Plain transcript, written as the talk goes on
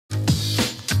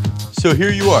So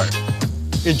here you are,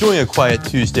 enjoying a quiet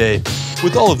Tuesday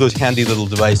with all of those handy little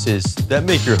devices that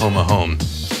make your home a home,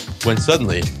 when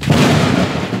suddenly,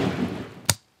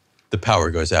 the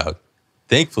power goes out.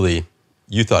 Thankfully,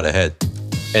 you thought ahead.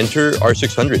 Enter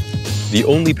R600, the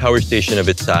only power station of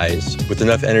its size with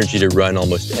enough energy to run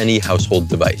almost any household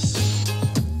device.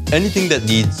 Anything that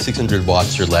needs 600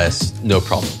 watts or less, no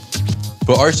problem.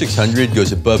 But R600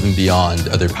 goes above and beyond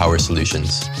other power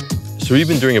solutions. So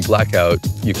even during a blackout,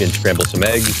 you can scramble some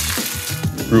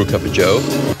eggs, brew a cup of joe,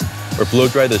 or blow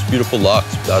dry those beautiful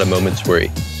locks without a moment's worry.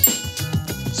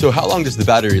 So how long does the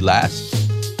battery last?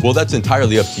 Well, that's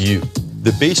entirely up to you.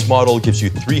 The base model gives you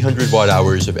 300 watt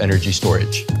hours of energy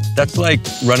storage. That's like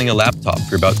running a laptop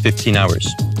for about 15 hours.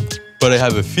 But I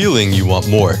have a feeling you want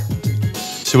more.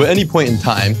 So at any point in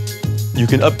time, you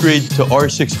can upgrade to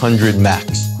R600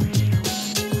 Max.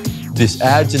 This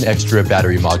adds an extra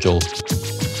battery module,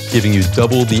 giving you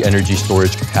double the energy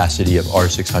storage capacity of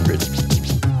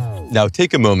R600. Now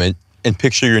take a moment and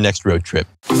picture your next road trip.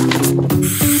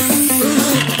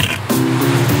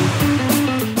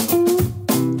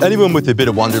 Anyone with a bit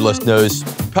of wanderlust knows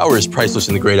power is priceless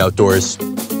in the great outdoors.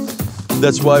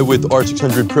 That's why with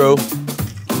R600 Pro,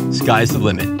 sky's the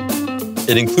limit.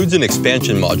 It includes an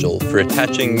expansion module for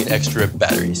attaching extra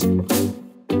batteries.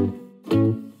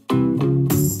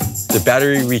 The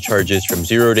battery recharges from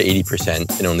 0 to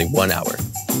 80% in only 1 hour.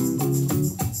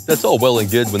 That's all well and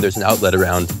good when there's an outlet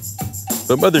around,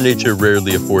 but Mother Nature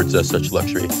rarely affords us such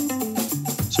luxury.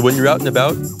 So when you're out and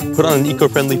about, put on an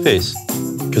eco-friendly face,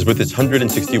 because with its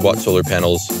 160-watt solar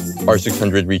panels,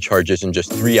 R600 recharges in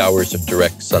just 3 hours of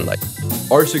direct sunlight.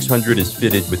 R600 is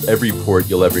fitted with every port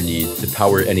you'll ever need to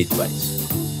power any device.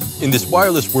 In this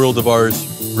wireless world of ours,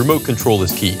 remote control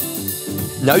is key.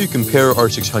 Now you can pair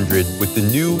R600 with the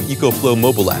new EcoFlow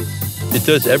mobile app. It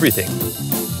does everything.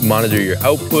 Monitor your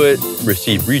output,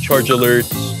 receive recharge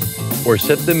alerts, or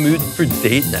set the mood for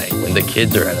date night when the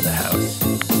kids are out of the house.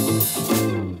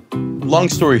 Long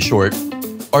story short,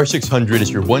 R600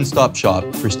 is your one-stop shop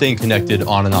for staying connected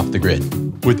on and off the grid.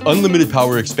 With unlimited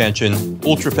power expansion,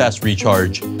 ultra-fast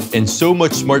recharge, and so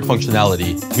much smart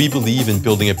functionality, we believe in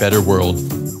building a better world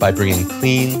by bringing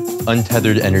clean,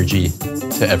 untethered energy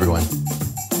to everyone.